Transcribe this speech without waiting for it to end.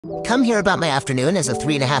come here about my afternoon as a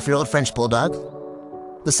 3.5-year-old French bulldog.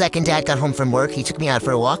 The second Dad got home from work, he took me out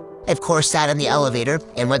for a walk. I, of course, sat in the elevator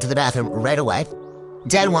and went to the bathroom right away.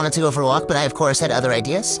 Dad wanted to go for a walk, but I, of course, had other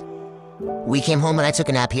ideas. We came home and I took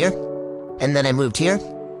a nap here. And then I moved here.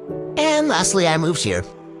 And lastly, I moved here.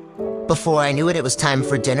 Before I knew it, it was time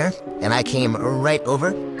for dinner, and I came right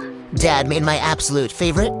over. Dad made my absolute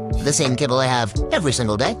favorite, the same kibble I have every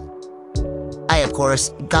single day. I, of course,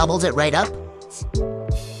 gobbled it right up.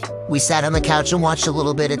 We sat on the couch and watched a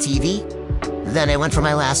little bit of TV. Then I went for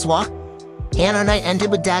my last walk, and our night ended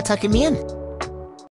with Dad tucking me in.